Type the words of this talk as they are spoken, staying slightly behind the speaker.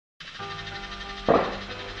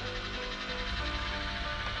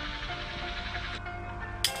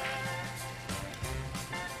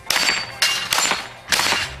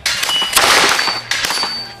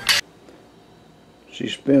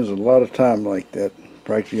spends a lot of time like that,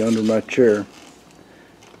 practically under my chair.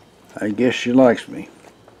 I guess she likes me.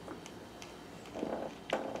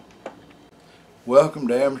 Welcome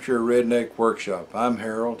to Amateur Redneck Workshop. I'm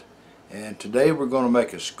Harold, and today we're going to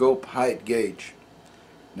make a scope height gauge.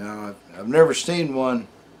 Now, I've never seen one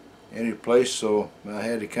any place, so I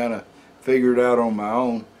had to kind of figure it out on my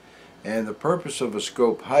own. And the purpose of a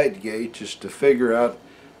scope height gauge is to figure out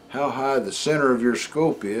how high the center of your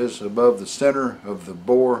scope is above the center of the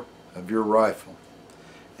bore of your rifle.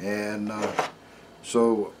 And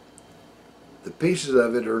so the pieces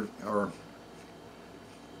of it are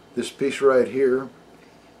this piece right here.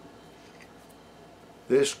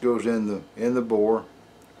 This goes in the bore.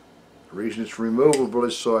 The reason it's removable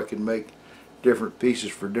is so I can make different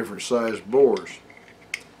pieces for different size bores.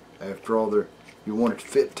 After all, you want it to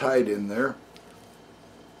fit tight in there.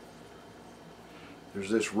 There's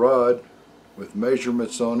this rod with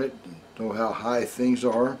measurements on it to know how high things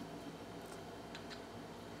are.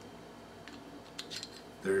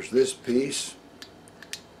 There's this piece,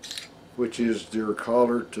 which is your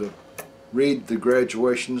collar to read the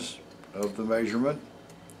graduations of the measurement.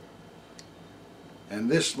 And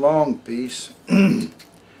this long piece,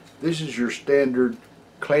 this is your standard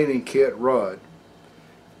cleaning kit rod.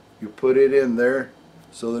 You put it in there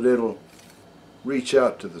so that it'll reach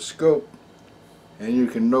out to the scope, and you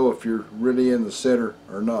can know if you're really in the center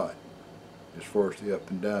or not, as far as the up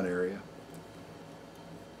and down area.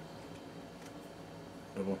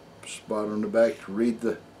 Little spot on the back to read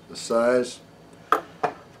the size. I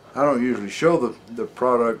don't usually show the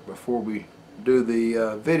product before we do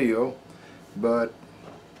the video, but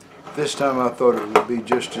this time I thought it would be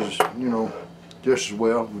just as, just as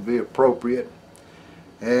well, would be appropriate.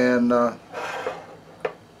 And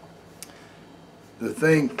the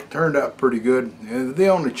thing turned out pretty good. And the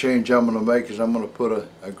only change I'm going to make is I'm going to put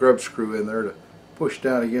a grub screw in there to push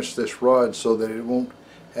down against this rod so that it won't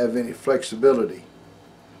have any flexibility.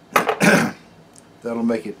 That'll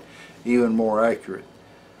make it even more accurate.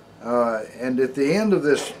 And at the end of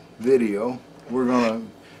this video, we're going to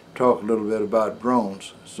talk a little bit about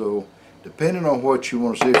drones. So depending on what you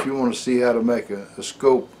want to see, if you want to see how to make a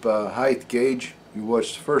scope height gauge, you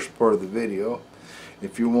watch the first part of the video.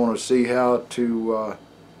 If you want to see how to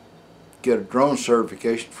get a drone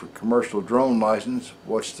certification for commercial drone license,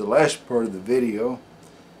 watch the last part of the video.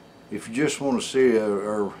 If you just want to see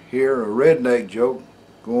or hear a redneck joke,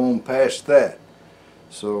 go on past that.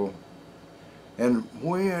 So, and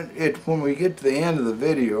when we get to the end of the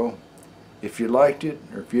video, if you liked it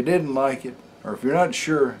or if you didn't like it, or if you're not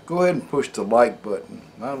sure, go ahead and push the like button.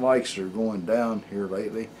 My likes are going down here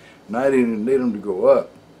lately, and I didn't need them to go up.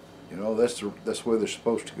 That's where they're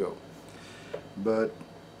supposed to go. But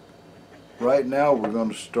right now we're going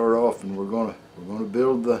to start off, and we're going to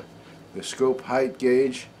build the scope height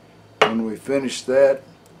gauge. When we finish that,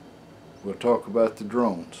 we'll talk about the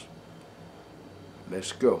drones.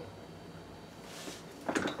 Let's go.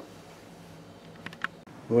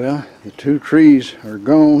 Well, the two trees are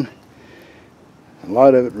gone. A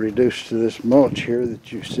lot of it reduced to this mulch here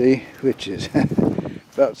that you see, which is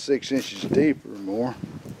about 6 inches deep or more,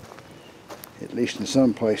 at least in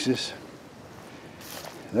some places.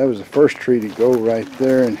 That was the first tree to go right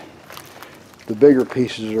there, and the bigger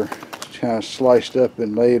pieces are kind of sliced up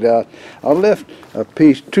and laid out. I left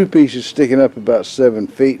two pieces sticking up about 7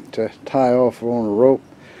 feet to tie off on a rope,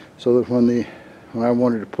 so that when I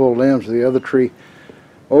wanted to pull limbs of the other tree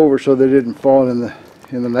over so they didn't fall in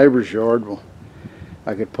the neighbor's yard, well,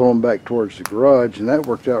 I could pull them back towards the garage, and that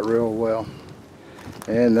worked out real well.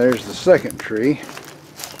 And there's the second tree,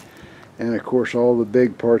 and of course all the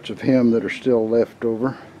big parts of him that are still left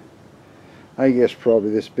over. I guess probably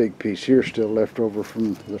this big piece here still left over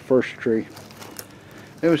from the first tree.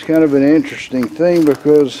 It was kind of an interesting thing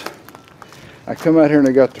because I come out here and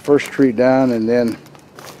I got the first tree down, and then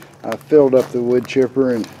I filled up the wood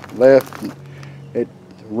chipper and left. And it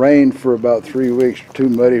rained for about 3 weeks, too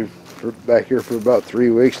muddy back here for about 3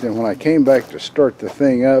 weeks. And then when I came back to start the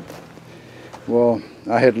thing up, well,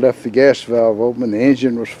 I had left the gas valve open. The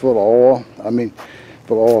engine was full of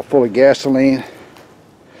oil, full of gasoline.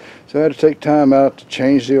 So I had to take time out to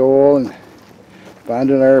change the oil and find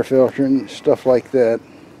an air filter and stuff like that.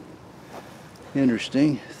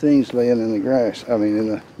 Interesting things laying in the grass, in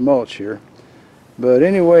the mulch here. But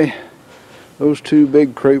anyway, those two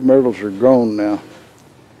big crepe myrtles are gone now.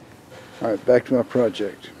 Alright, back to my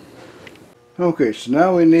project. Okay, so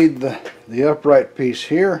now we need the upright piece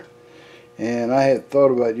here, and I had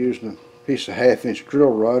thought about using a piece of 1/2-inch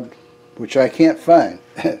drill rod, which I can't find,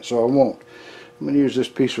 so I won't. I'm going to use this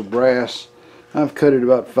piece of brass. I've cut it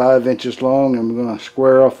about 5 inches long. I'm going to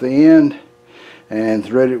square off the end, and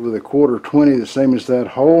thread it with a 1/4 20, the same as that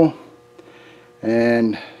hole,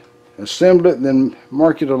 and assemble it, and then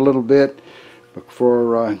mark it a little bit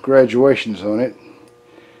for graduations on it.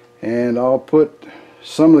 And I'll put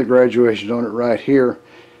some of the graduations on it right here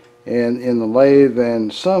and in the lathe,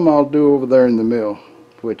 and some I'll do over there in the mill,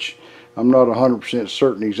 which I'm not 100%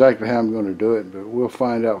 certain exactly how I'm going to do it, but we'll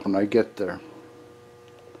find out when I get there.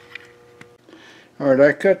 Alright,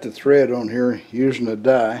 I cut the thread on here using a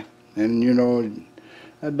die, and you know,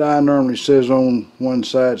 a die normally says on one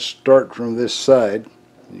side start from this side.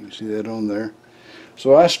 You can see that on there.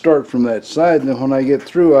 So I start from that side, and then when I get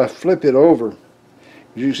through I flip it over.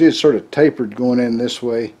 As you can see, it's sort of tapered going in this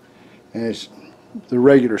way, and it's the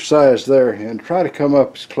regular size there, and try to come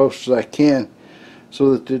up as close as I can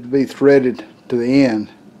so that it'll be threaded to the end.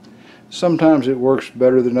 Sometimes it works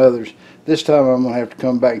better than others. This time I'm going to have to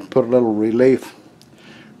come back and put a little relief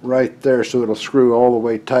right there so it'll screw all the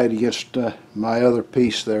way tight against my other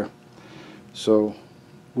piece there. So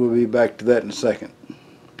we'll be back to that in a second.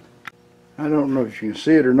 I don't know if you can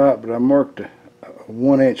see it or not, but I marked a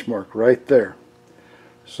 1-inch mark right there.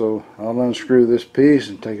 So I'll unscrew this piece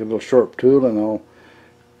and take a little sharp tool, and I'll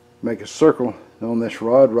make a circle on this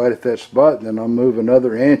rod right at that spot, and then I'll move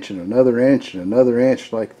another inch and another inch and another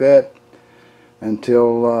inch like that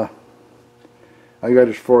until I got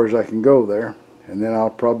as far as I can go there, and then I'll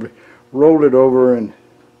probably roll it over and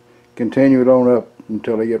continue it on up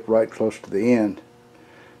until I get right close to the end.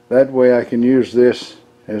 That way I can use this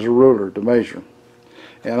as a ruler to measure.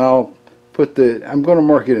 And I'll put I'm going to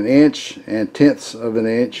mark it 1 inch and 1/10 of an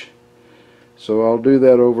inch, so I'll do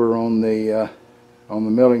that over on the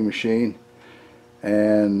milling machine,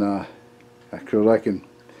 and because I can,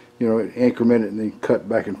 you know, increment it and then cut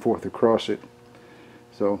back and forth across it.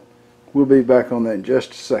 So we'll be back on that in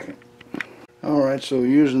just a second. Alright, so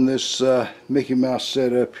using this Mickey Mouse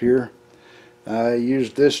setup here, I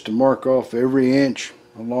used this to mark off every inch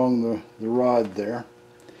along the rod there,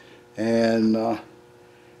 and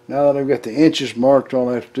now that I've got the inches marked, all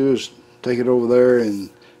I have to do is take it over there and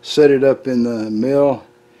set it up in the mill,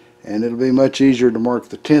 and it'll be much easier to mark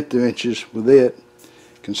the 1/10 of inches with it,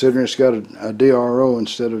 considering it's got a DRO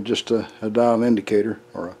instead of just a dial indicator,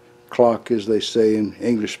 or a clock as they say in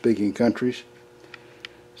English speaking countries.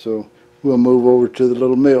 So we'll move over to the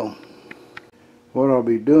little mill. What I'll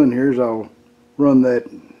be doing here is I'll run that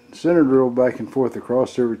center drill back and forth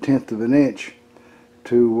across every 1/10 of an inch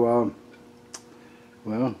to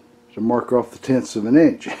well, to mark off the 1/10 of an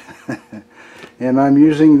inch. And I'm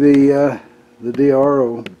using the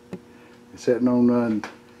DRO. It's sitting on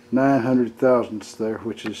 900 thousandths there,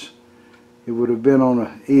 which is, it would have been on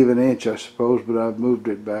an even inch I suppose, but I've moved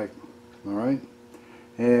it back. Alright,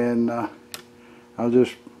 and I'll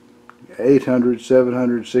just 800,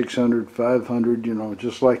 700, 600, 500, you know,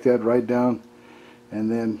 just like that, right down, and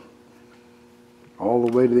then all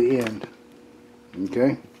the way to the end.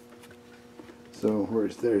 Okay, so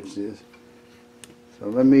there it is. So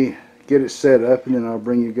let me get it set up, and then I'll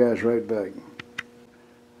bring you guys right back.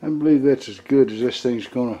 I believe that's as good as this thing's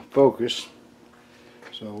going to focus.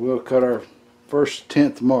 So we'll cut our first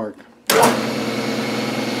 1/10 mark.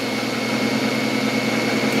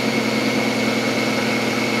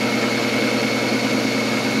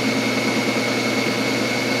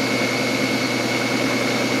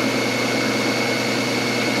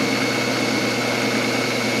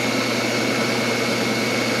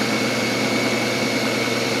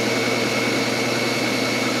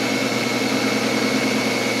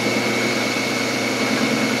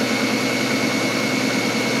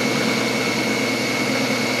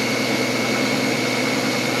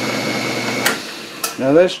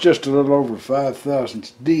 Now that's just a little over 5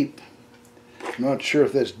 thousandths deep. I'm not sure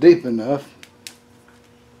if that's deep enough.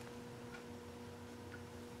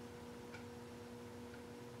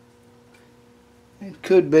 It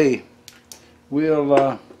could be.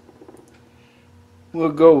 We'll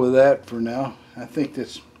go with that for now. I think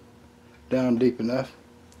that's down deep enough.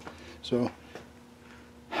 So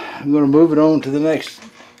I'm going to move it on to the next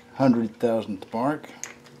 100 thousandth mark.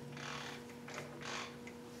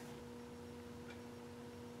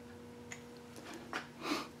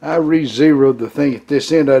 I re-zeroed the thing at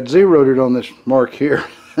this end. I'd zeroed it on this mark here,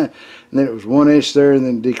 and then it was 1 inch there and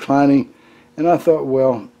then declining, and I thought,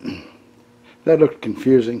 well, that looked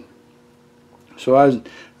confusing, so I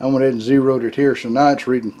went ahead and zeroed it here. So now it's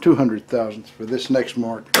reading 200 thousandths for this next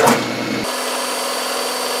mark.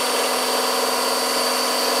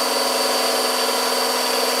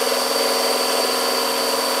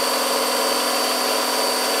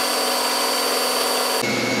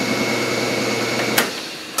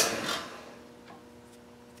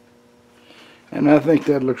 And I think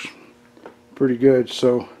that looks pretty good.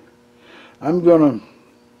 So I'm gonna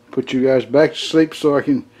put you guys back to sleep so I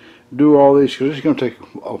can do all these, because it's gonna take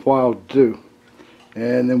a while to do,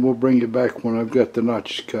 and then we'll bring you back when I've got the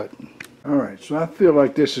notches cut. Alright, so I feel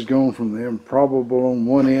like this is going from the improbable on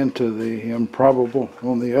one end to the improbable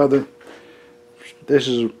on the other. This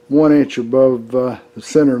is 1 inch above the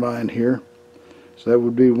center line here, so that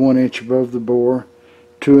would be 1 inch above the bore.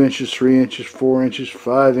 2 inches, 3 inches, 4 inches,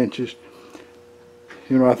 5 inches.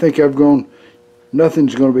 You know, I think I've gone,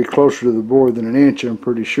 nothing's going to be closer to the bore than 1 inch, I'm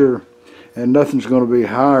pretty sure, and nothing's going to be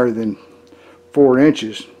higher than 4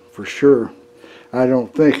 inches for sure, I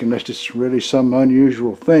don't think, unless it's really some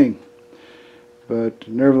unusual thing. But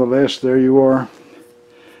nevertheless, there you are.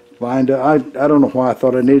 Lined up. I don't know why I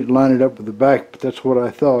thought I needed to line it up with the back, but that's what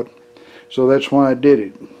I thought. So that's why I did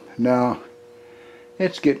it. Now,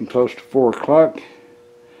 it's getting close to 4 o'clock.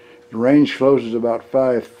 The range closes about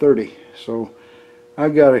 5:30. So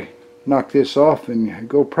I've got to knock this off and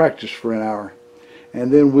go practice for an hour.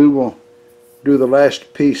 And then we will do the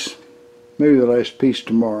last piece, maybe the last piece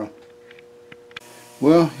tomorrow.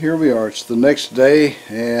 Well, here we are. It's the next day,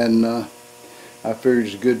 and I figured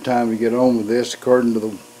it's a good time to get on with this. According to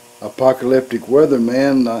the apocalyptic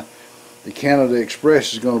weatherman, the Canada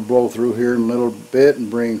Express is going to blow through here in a little bit and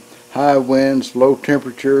bring high winds, low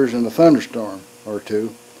temperatures, and a thunderstorm or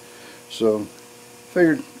two. So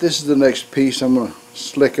figured this is the next piece. I'm going to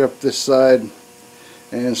slick up this side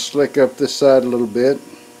and slick up this side a little bit,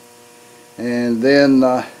 and then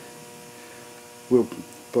we'll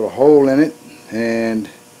put a hole in it, and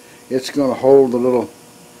it's going to hold the little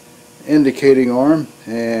indicating arm.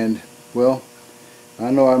 And well, I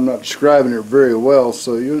know I'm not describing it very well,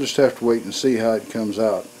 so you'll just have to wait and see how it comes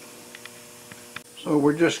out. So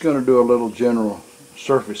we're just going to do a little general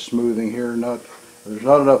surface smoothing here. There's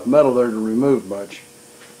not enough metal there to remove much.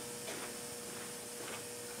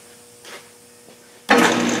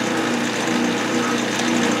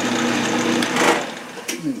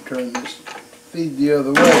 Let me turn this feed the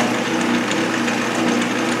other way.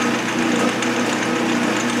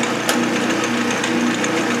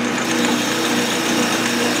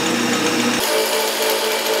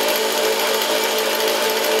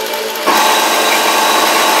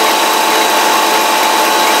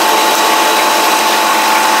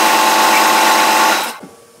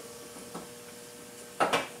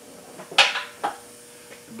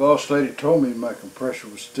 The boss lady told me my compressor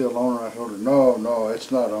was still on, and I told her, no,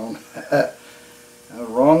 it's not on. I was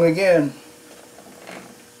wrong again.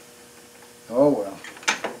 Oh well,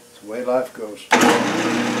 it's the way life goes.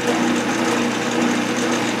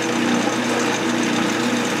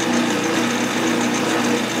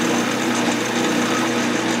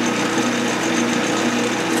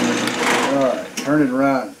 Alright, turn it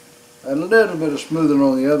around. A little bit of smoothing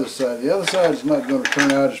on the other side. The other side is not going to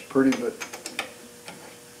turn out as pretty, but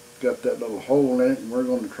got that little hole in it, and we're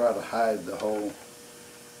going to try to hide the hole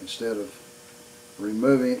instead of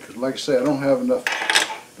removing it, because like I say, I don't have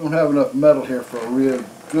enough metal here for a real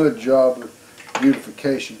good job of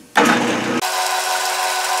beautification.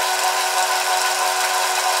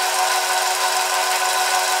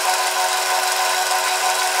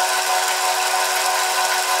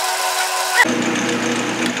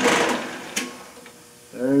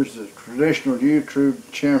 There's the traditional U-tube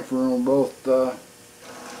chamfer on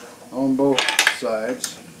both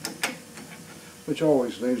sides, which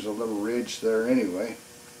always leaves a little ridge there anyway,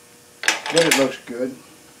 but it looks good.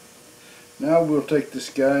 Now we'll take this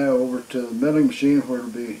guy over to the milling machine, where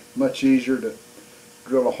it'll be much easier to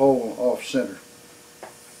drill a hole off center.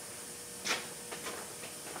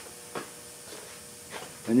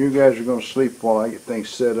 And you guys are going to sleep while I get things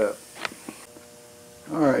set up.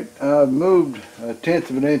 Alright, I've moved 1/10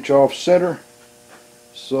 of an inch off center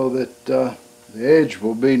so that the edge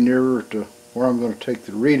will be nearer to where I'm going to take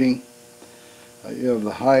the reading of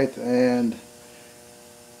the height, and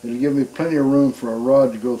it'll give me plenty of room for a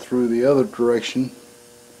rod to go through the other direction.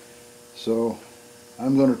 So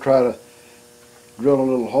I'm going to try to drill a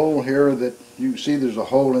little hole here that you can see there's a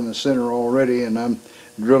hole in the center already, and I'm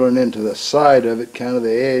drilling into the side of it, kind of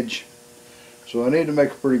the edge. So I need to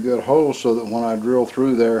make a pretty good hole so that when I drill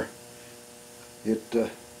through there, it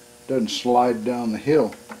doesn't slide down the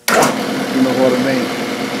hill. You know what I mean.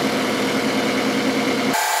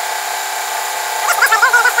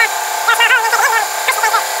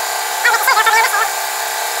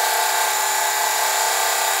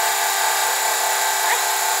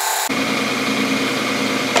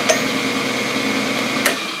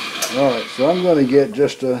 Alright, so I'm going to get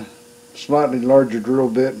just a slightly larger drill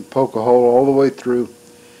bit and poke a hole all the way through.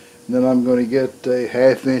 And then I'm going to get a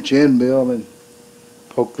 1/2 inch end mill and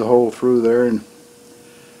poke the hole through there, and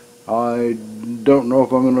I don't know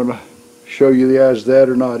if I'm going to show you guys that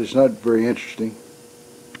or not. It's not very interesting.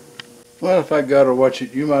 Well, if I got to watch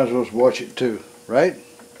it, you might as well watch it too, right?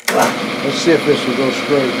 Let's see if this will go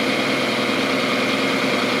straight.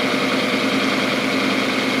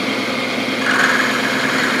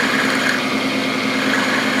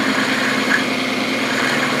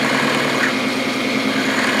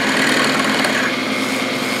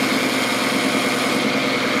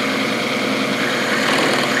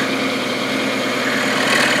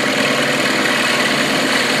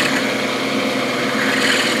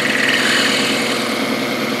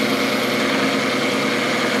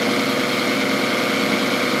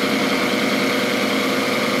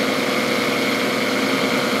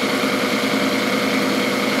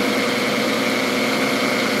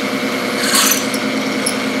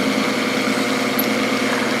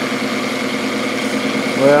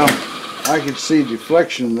 Well, I could see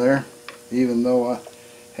deflection there, even though I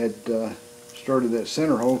had started that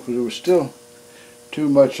center hole, because it was still too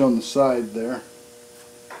much on the side there.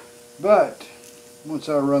 But once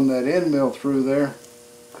I run that end mill through there,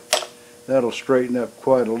 that'll straighten up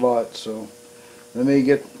quite a lot. So let me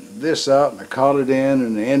get this out and I call it in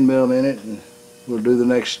and the end mill in it, and we'll do the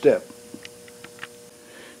next step.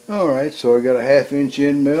 Alright, so I got a 1/2 inch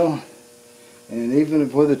end mill. And even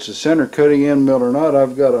if whether it's a center cutting end mill or not,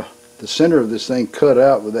 I've got the center of this thing cut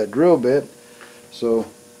out with that drill bit, so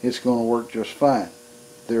it's going to work just fine,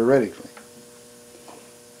 theoretically.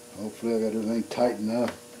 Hopefully I got everything tightened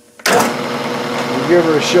up. We'll give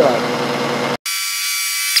her a shot.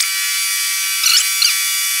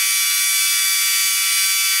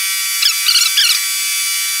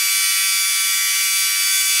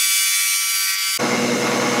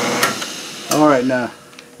 Alright, now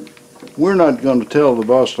we're not going to tell the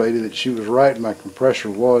boss lady that she was right and my compressor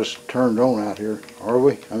was turned on out here, are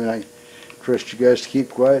we? I mean, I trust you guys to keep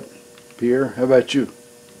quiet. Pierre, how about you?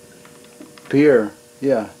 Pierre,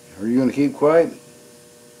 yeah, are you going to keep quiet?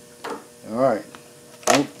 Alright,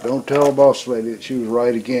 don't tell the boss lady that she was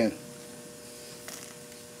right again.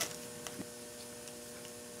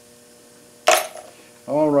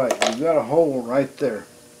 Alright, we've got a hole right there.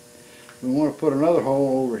 We want to put another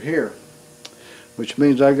hole over here, which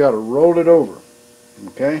means I got to roll it over.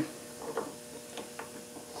 Okay?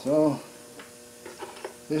 So,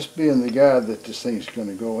 this being the guide that this thing's going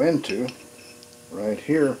to go into, right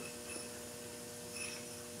here,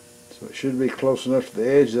 so it should be close enough to the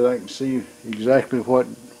edge that I can see exactly what,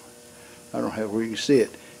 I don't have where you can see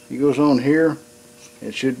it. It goes on here,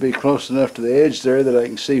 it should be close enough to the edge there that I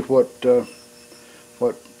can see what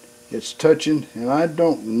it's touching, and I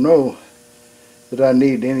don't know that I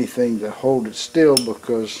need anything to hold it still,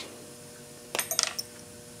 because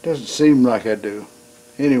it doesn't seem like I do.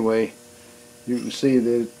 Anyway, you can see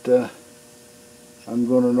that I'm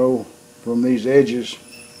going to know from these edges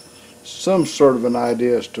some sort of an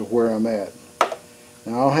idea as to where I'm at.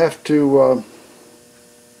 Now I'll have to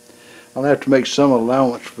make some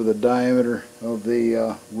allowance for the diameter of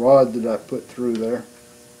the rod that I put through there.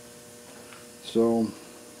 So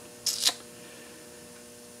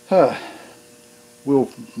we'll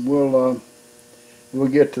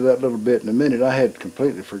get to that little bit in a minute. I had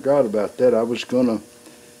completely forgot about that. I was going to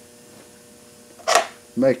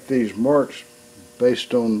make these marks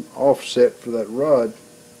based on offset for that rod,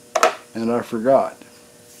 and I forgot.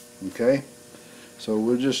 Okay, so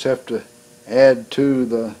we'll just have to add to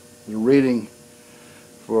the reading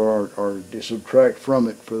for or subtract from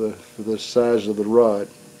it for the size of the rod.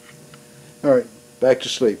 All right, back to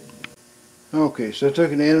sleep. Okay, so I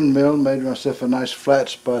took an end mill and made myself a nice flat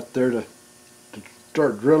spot there to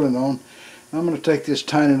start drilling on. I'm going to take this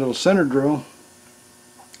tiny little center drill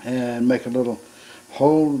and make a little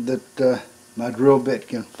hole that my drill bit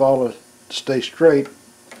can follow to stay straight.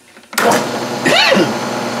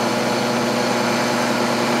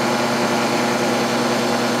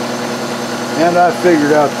 And I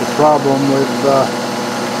figured out the problem with the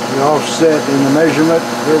offset in the measurement.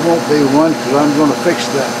 There won't be one, because I'm going to fix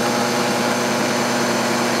that.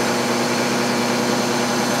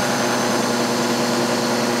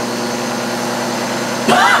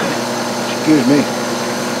 Excuse me.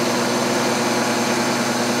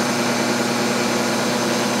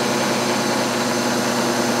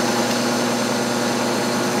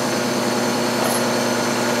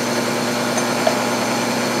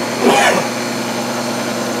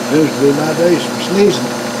 Seems to be my days for sneezing.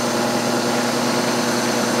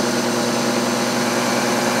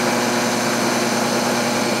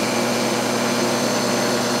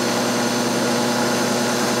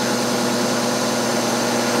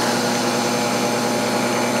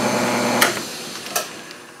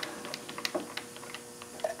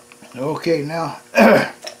 Okay, now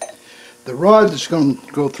the rod that's going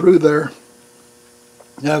to go through there,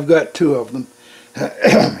 now I've got two of them.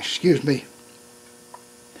 Excuse me.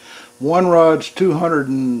 One rod's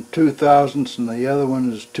 202 thousandths and the other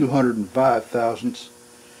one is 205 thousandths.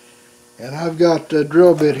 And I've got a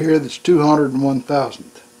drill bit here that's 201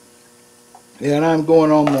 thousandth. And I'm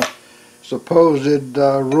going on the supposed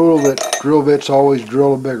rule that drill bits always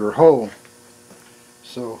drill a bigger hole.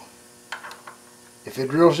 So if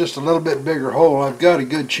it drills just a little bit bigger hole, I've got a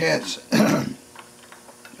good chance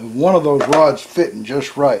of one of those rods fitting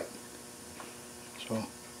just right. So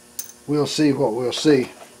we'll see what we'll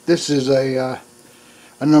see. This is a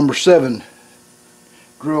number 7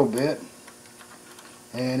 drill bit,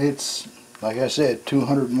 and it's, like I said,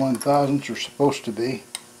 201 thousandths are supposed to be.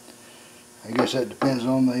 I guess that depends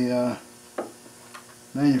on the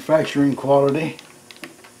manufacturing quality.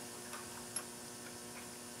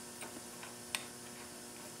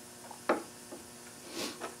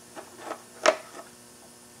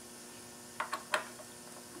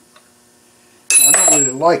 I don't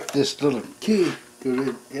really like this little key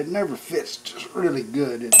because it never fits just really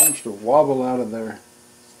good. It seems to wobble out of there.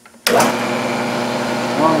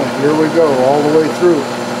 Well, here we go, all the way through.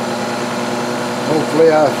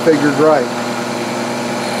 Hopefully I figured right.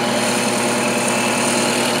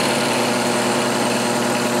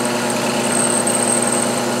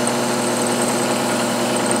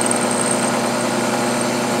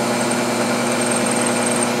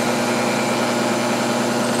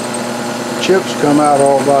 Chips come out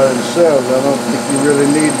all by themselves. I don't think you really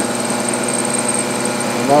need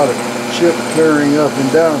a lot of chip clearing up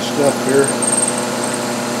and down stuff here.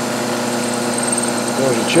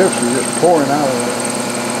 Because the chips are just pouring out of it.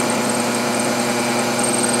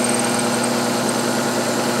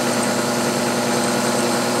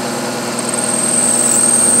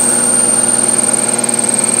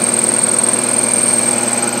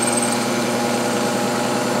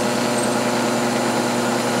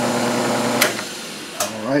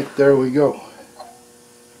 Alright, there we go.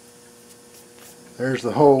 There's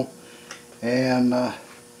the hole. And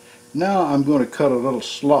now I'm going to cut a little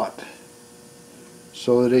slot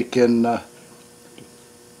so that it can,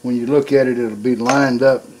 when you look at it, it'll be lined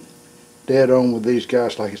up dead on with these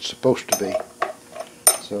guys like it's supposed to be.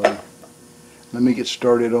 So let me get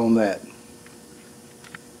started on that.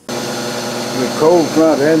 The cold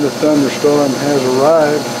front and the thunderstorm has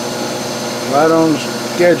arrived right on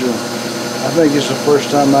schedule. I think it's the first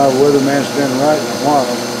time our weatherman's been right in a while.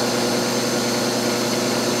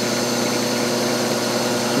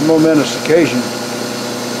 It's a momentous occasion.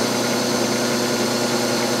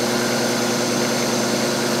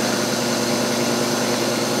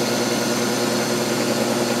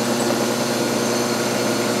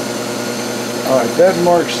 Alright, that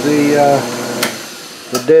marks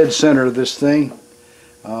the dead center of this thing.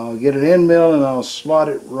 I'll get an end mill and I'll slot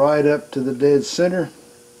it right up to the dead center,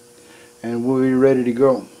 and we'll be ready to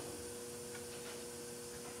go.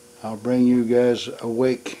 I'll bring you guys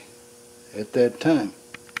awake at that time.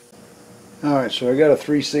 Alright, so I got a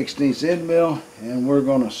 3/16 end mill, and we're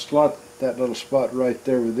going to slot that little spot right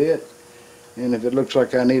there with it. And if it looks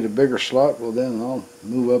like I need a bigger slot, well then I'll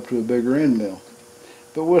move up to a bigger end mill.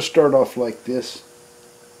 But we'll start off like this,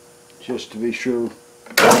 just to be sure.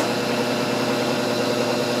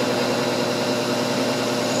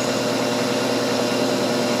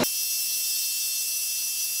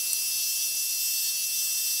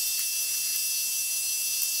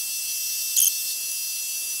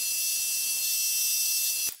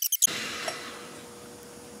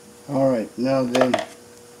 Alright, now then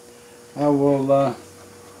I will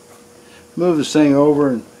move this thing over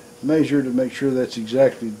and measure to make sure that's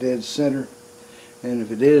exactly dead center, and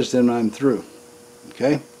if it is, then I'm through.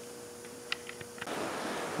 Okay?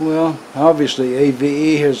 Well, obviously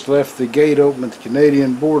AVE has left the gate open at the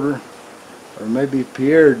Canadian border, or maybe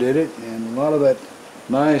Pierre did it, and a lot of that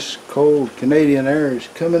nice cold Canadian air is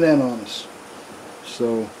coming in on us.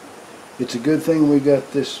 So it's a good thing we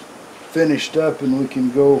got this finished up and we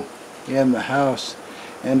can go in the house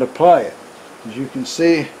and apply it. As you can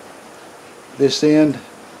see, this end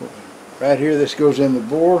right here, this goes in the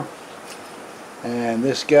bore, and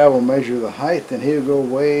this guy will measure the height, and he'll go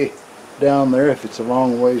way down there if it's a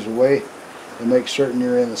long ways away and make certain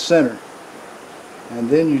you're in the center. And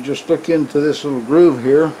then you just look into this little groove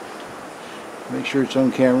here, make sure it's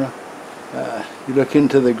on camera. You look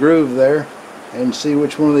into the groove there and see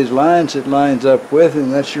which one of these lines it lines up with,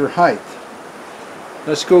 and that's your height.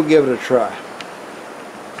 Let's go give it a try.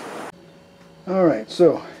 Alright,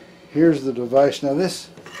 so here's the device. Now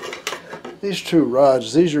these two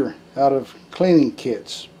rods, these are out of cleaning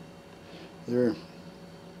kits. They're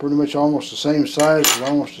pretty much almost the same size. It's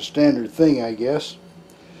almost a standard thing, I guess.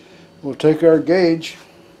 We'll take our gauge,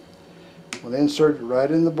 we'll insert it right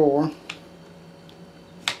in the bore,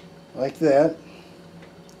 like that,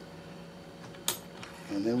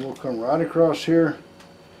 and then we'll come right across here,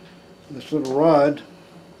 this little rod,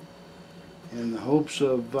 in the hopes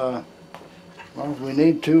of, well, if we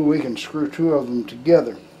need to, we can screw two of them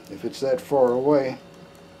together if it's that far away.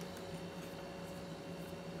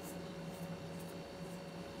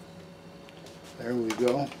 There we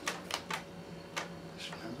go.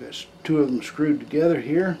 I've got two of them screwed together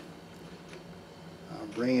here. I'll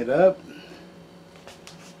bring it up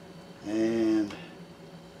and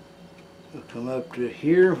we'll come up to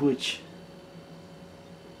here, which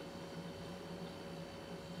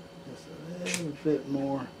just a little bit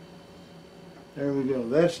more. There we go.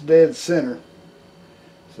 That's dead center.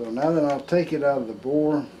 So now then I'll take it out of the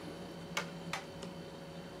bore,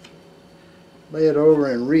 lay it over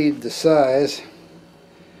and read the size.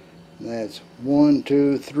 That's 1,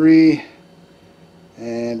 2, 3,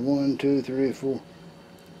 and 1, 2, 3, 4,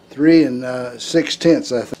 3 and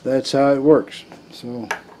 6/10. I think that's how it works. So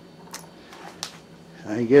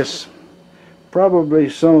I guess probably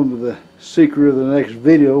some of the secret of the next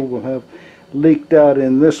video will have leaked out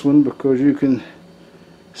in this one, because you can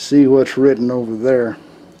see what's written over there.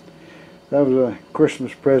 That was a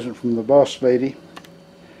Christmas present from the boss lady,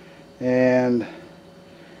 and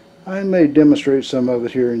I may demonstrate some of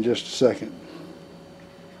it here in just a second.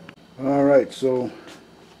 Alright, so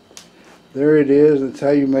there it is. That's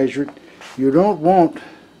how you measure it. You don't want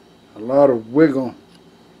a lot of wiggle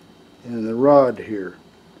in the rod here,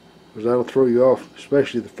 because that'll throw you off,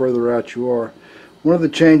 especially the further out you are. One of the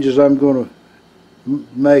changes I'm going to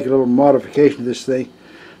make, a little modification to this thing,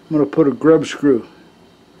 I'm going to put a grub screw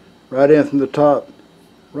right in from the top,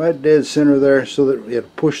 right dead center there, so that it'll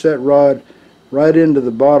push that rod right into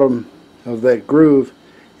the bottom of that groove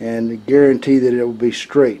and guarantee that it will be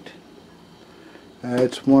straight.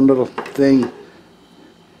 It's one little thing.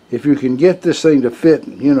 If you can get this thing to fit,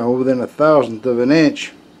 you know, within 1/1000th of an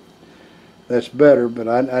inch, that's better. But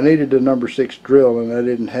I needed a number 6 drill and I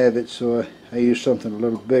didn't have it, so I used something a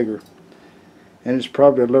little bigger. And it's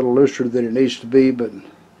probably a little looser than it needs to be, but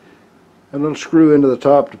a little screw into the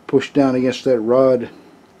top to push down against that rod,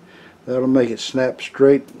 that'll make it snap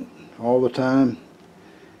straight all the time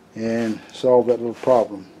and solve that little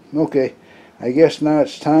problem. Okay, I guess now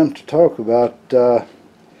it's time to talk about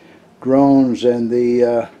drones and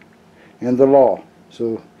the law.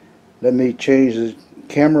 So let me change the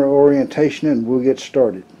camera orientation and we'll get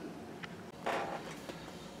started.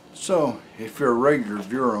 So if you're a regular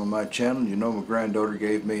viewer on my channel, you know my granddaughter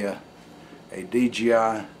gave me a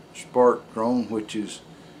DJI Spark drone, which is,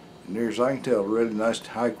 near as I can tell, a really nice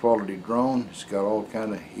high quality drone. It's got all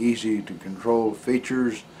kind of easy to control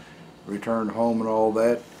features, return home and all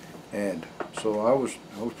that, and so I was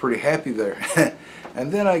pretty happy there.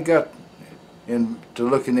 And then I got into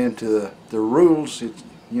looking into the rules. You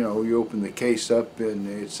know, you open the case up and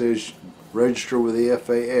it says register with the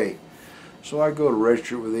FAA. So I go to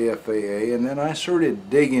register with the FAA, and then I started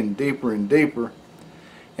digging deeper and deeper,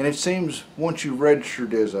 and it seems once you've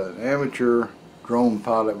registered as an amateur drone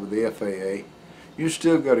pilot with the FAA, you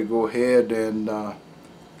still got to go ahead and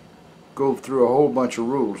go through a whole bunch of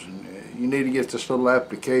rules. And you need to get this little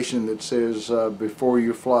application that says before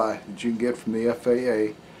you fly, that you can get from the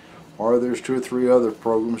FAA, or there's 2 or 3 other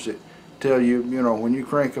programs that tell you, you know, when you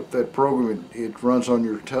crank up that program, it runs on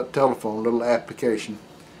your telephone, a little application,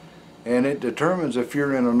 and it determines if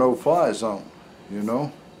you're in a no-fly zone, you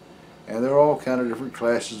know. And there are all kind of different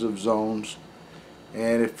classes of zones,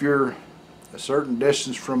 and if you're a certain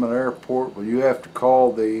distance from an airport, well, you have to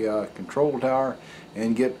call the control tower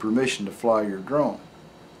and get permission to fly your drone.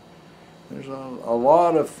 There's a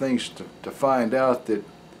lot of things to find out that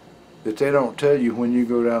they don't tell you when you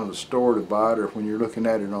go down to the store to buy it, or when you're looking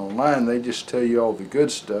at it online. They just tell you all the good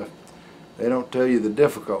stuff. They don't tell you the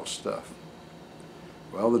difficult stuff.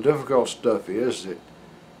 Well, the difficult stuff is that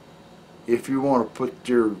if you want to put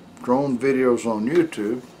your drone videos on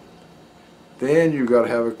YouTube, then you've got to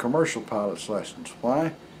have a commercial pilot's license.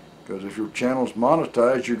 Why? Because if your channel's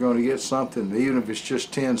monetized, you're going to get something, even if it's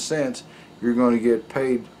just 10 cents, you're going to get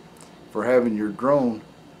paid for having your drone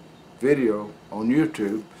video on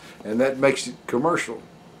YouTube, and that makes it commercial.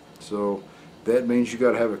 So that means you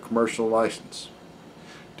got to have a commercial license.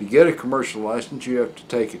 To get a commercial license, you have to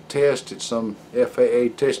take a test at some FAA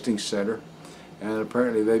testing center, and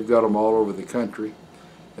apparently they've got them all over the country.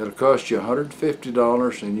 It'll cost you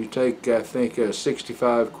 $150, and you take, I think, a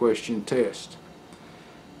 65-question test.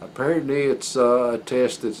 Apparently it's a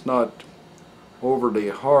test that's not overly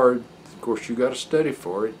hard. Of course, you got to study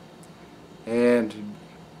for it. And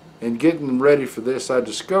in getting ready for this, I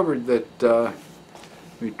discovered that, let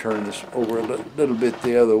me turn this over a little bit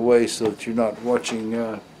the other way so that you're not watching,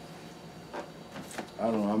 I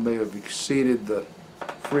don't know, I may have exceeded the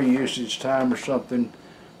free usage time or something,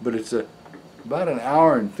 but it's about an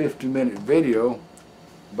hour and 50-minute video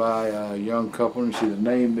by a young couple. You see the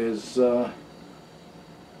name is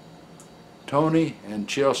Tony and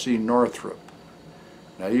Chelsea Northrup.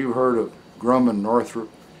 Now, you've heard of Grumman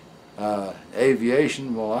Northrup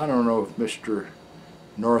Aviation. Well, I don't know if Mr.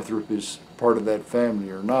 Northrup is part of that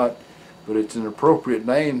family or not, but it's an appropriate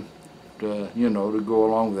name to, you know, to go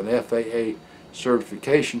along with an FAA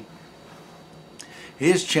certification.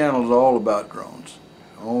 His channel is all about drones,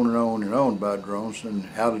 on and on and on about drones and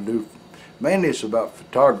how to do, mainly it's about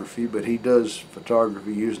photography, but he does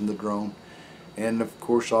photography using the drone. And of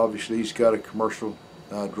course, obviously, he's got a commercial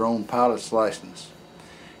drone pilot's license.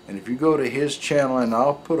 And if you go to his channel, and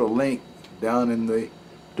I'll put a link down in the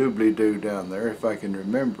doobly-doo down there if I can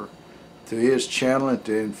remember, to his channel and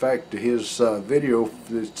to, in fact, to his video.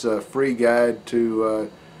 It's a free guide to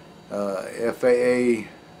FAA,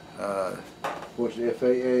 what's the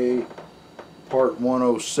FAA Part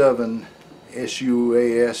 107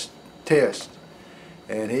 sUAS test.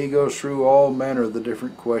 And he goes through all manner of the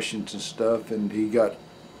different questions and stuff, and he got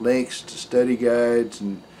links to study guides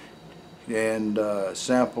and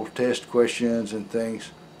sample test questions and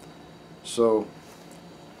things. So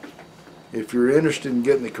if you're interested in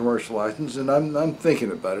getting the commercial license, and I'm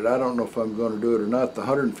thinking about it, I don't know if I'm going to do it or not. The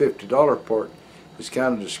 $150 part is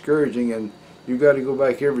kind of discouraging, and you got to go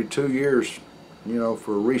back every 2 years, you know,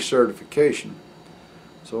 for recertification.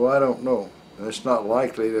 So I don't know. It's not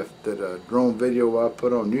likely that a drone video I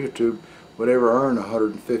put on YouTube would ever earn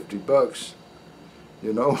 $150,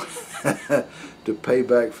 you know, to pay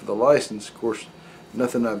back for the license. Of course,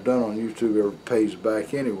 nothing I've done on YouTube ever pays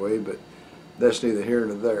back anyway, but that's neither here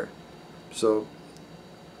nor there. So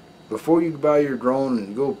before you buy your drone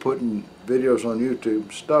and go putting videos on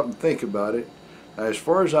YouTube, stop and think about it. As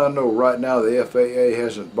far as I know right now, the FAA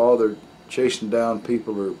hasn't bothered chasing down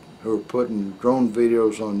people who are putting drone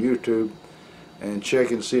videos on YouTube and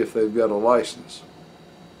checking to see if they've got a license.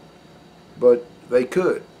 But they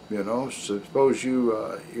could, you know. Suppose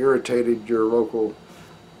you irritated your local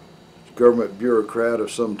government bureaucrat of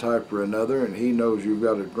some type or another, and he knows you've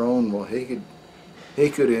got a drone. Well, he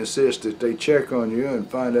could insist that they check on you and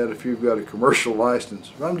find out if you've got a commercial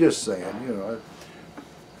license. I'm just saying, you know,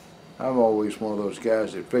 I'm always one of those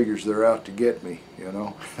guys that figures they're out to get me, you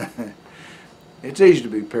know. It's easy to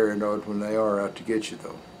be paranoid when they are out to get you,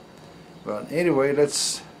 though. But anyway,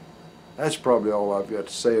 that's probably all I've got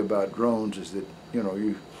to say about drones, is that, you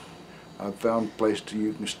know, I've found a place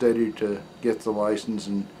you can study to get the license,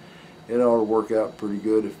 and it ought to work out pretty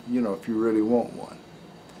good if, you know, if you really want one.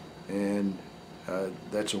 And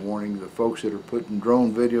that's a warning to the folks that are putting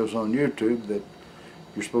drone videos on YouTube, that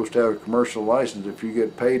you're supposed to have a commercial license if you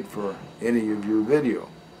get paid for any of your video.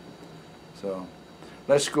 So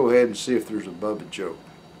let's go ahead and see if there's a Bubba joke.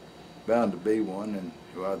 Bound to be one, and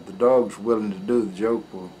if the dog's willing to do the joke,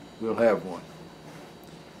 we'll have one.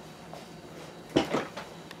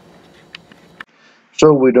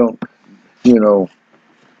 So we don't, you know,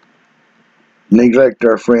 neglect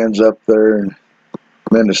our friends up there in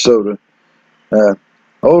Minnesota.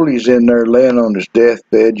 Ole's in there laying on his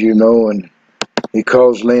deathbed, you know, and he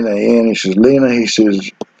calls Lena in. He says, Lena, he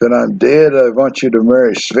says, when I'm dead, I want you to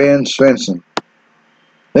marry Sven Svensson.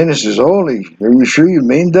 Lena says, Ole, are you sure you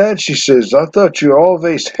mean that? She says, I thought you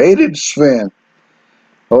always hated Sven.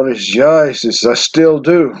 Ole says, yeah, he says, I still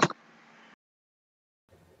do.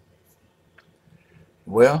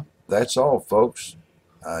 Well, that's all, folks.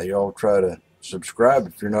 Y'all try to subscribe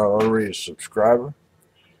if you're not already a subscriber.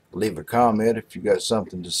 Leave a comment if you got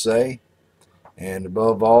something to say. And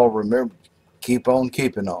above all, remember, keep on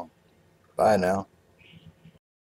keeping on. Bye now.